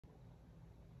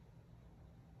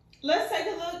Let's take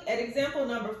a look at example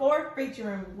number 4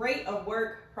 featuring rate of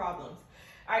work problems.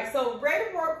 All right, so rate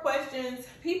of work questions,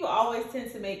 people always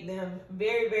tend to make them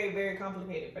very, very, very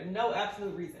complicated for no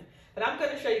absolute reason. But I'm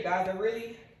going to show you guys a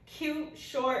really cute,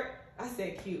 short, I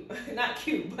said cute, not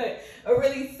cute, but a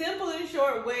really simple and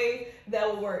short way that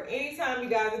will work anytime you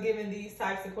guys are given these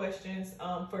types of questions,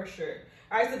 for sure.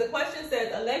 All right, so the question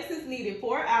says, Alexis needed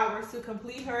 4 hours to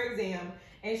complete her exam,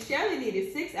 and Shelly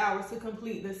needed 6 hours to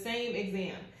complete the same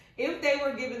exam. If they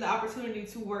were given the opportunity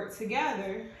to work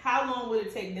together, how long would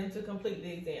it take them to complete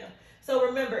the exam? So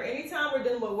remember, anytime we're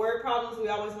dealing with word problems, we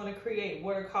always want to create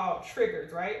what are called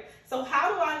triggers, right? So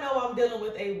how do I know I'm dealing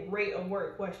with a rate of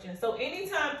work question? So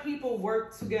anytime people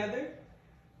work together,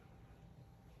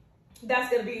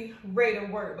 that's going to be rate of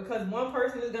work, because one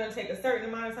person is going to take a certain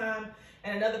amount of time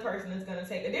and another person is going to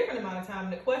take a different amount of time.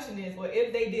 And the question is, well,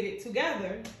 if they did it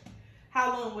together,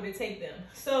 how long would it take them?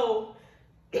 So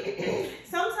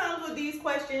sometimes with these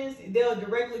questions, they'll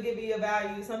directly give you a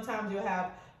value. Sometimes you'll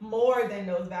have more than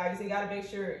those values. So you got to make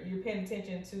sure you're paying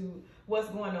attention to what's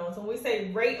going on. So when we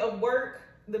say rate of work,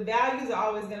 the values are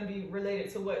always going to be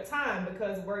related to what time,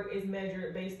 because work is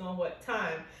measured based on what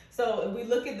time. So if we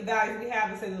look at the values we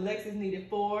have, it says Alexis needed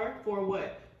 4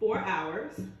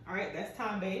 hours. All right, that's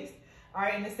time based. All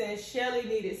right, and it says Shelly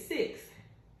needed 6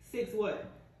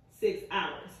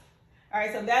 hours. All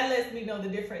right, so that lets me know the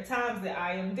different times that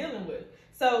I am dealing with.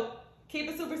 So keep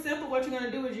it super simple. What you're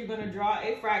going to do is you're going to draw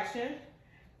a fraction.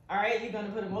 All right, you're going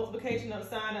to put a multiplication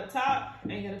sign up top,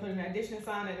 and you're going to put an addition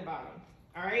sign at the bottom.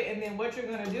 All right, and then what you're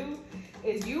going to do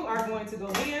is you are going to go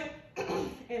in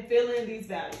and fill in these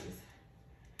values.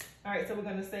 All right, so we're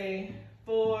going to say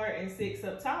 4 and 6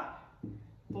 up top,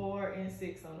 4 and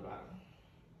 6 on the bottom.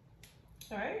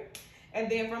 All right, and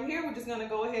then from here, we're just going to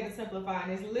go ahead and simplify,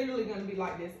 and it's literally going to be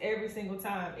like this every single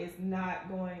time. It's not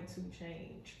going to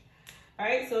change. All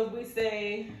right, so if we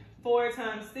say 4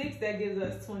 times 6, that gives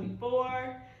us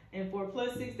 24, and 4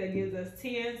 plus 6, that gives us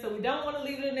 10. So we don't want to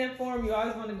leave it in that form. You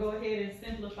always want to go ahead and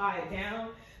simplify it down.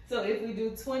 So if we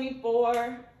do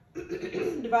 24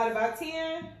 divided by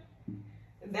 10,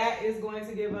 that is going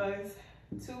to give us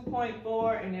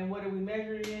 2.4, and then what are we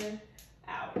measuring in?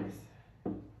 Hours.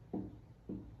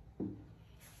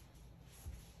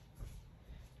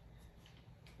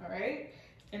 All right,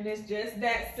 and it's just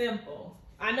that simple.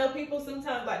 I know people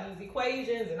sometimes like use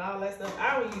equations and all that stuff.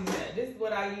 I don't use that. This is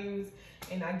what I use,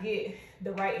 and I get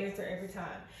the right answer every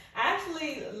time. I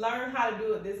actually learned how to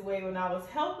do it this way when I was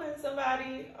helping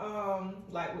somebody,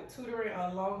 like with tutoring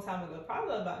a long time ago,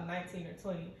 probably about 19 or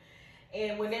 20.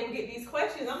 And when they would get these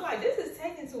questions, I'm like, this is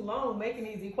taking too long making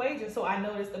these equations. So I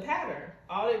noticed the pattern.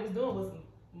 All it was doing was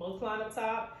multiplying up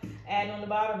top, adding on the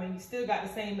bottom, and you still got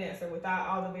the same answer without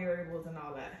all the variables and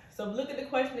all that. So look at the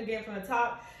question again from the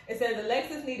top. It says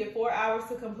Alexis needed 4 hours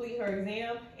to complete her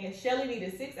exam, and Shelly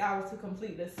needed 6 hours to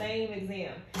complete the same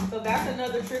exam. So that's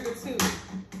another trigger too.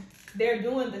 They're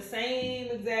doing the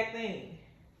same exact thing.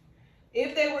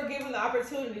 If they were given the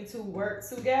opportunity to work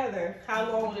together, how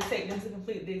long would it take them to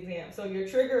complete the exam? So your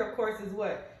trigger, of course, is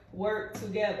what? Work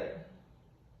together.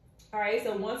 All right,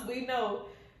 so once we know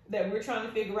that we're trying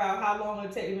to figure out how long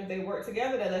it'll take them if they work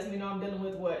together, that lets me know I'm dealing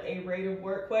with what? A rate of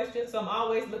work question. So I'm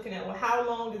always looking at, well, how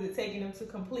long is it taking them to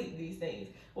complete these things?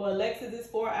 Well, Alexis is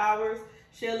 4 hours,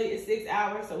 Shelly is 6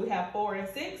 hours, so we have 4 and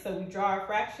 6, so we draw a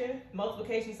fraction,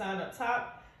 multiplication sign up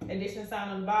top, addition sign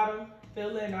on the bottom,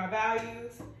 fill in our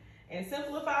values, and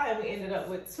simplify, and we ended up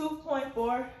with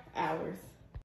 2.4 hours.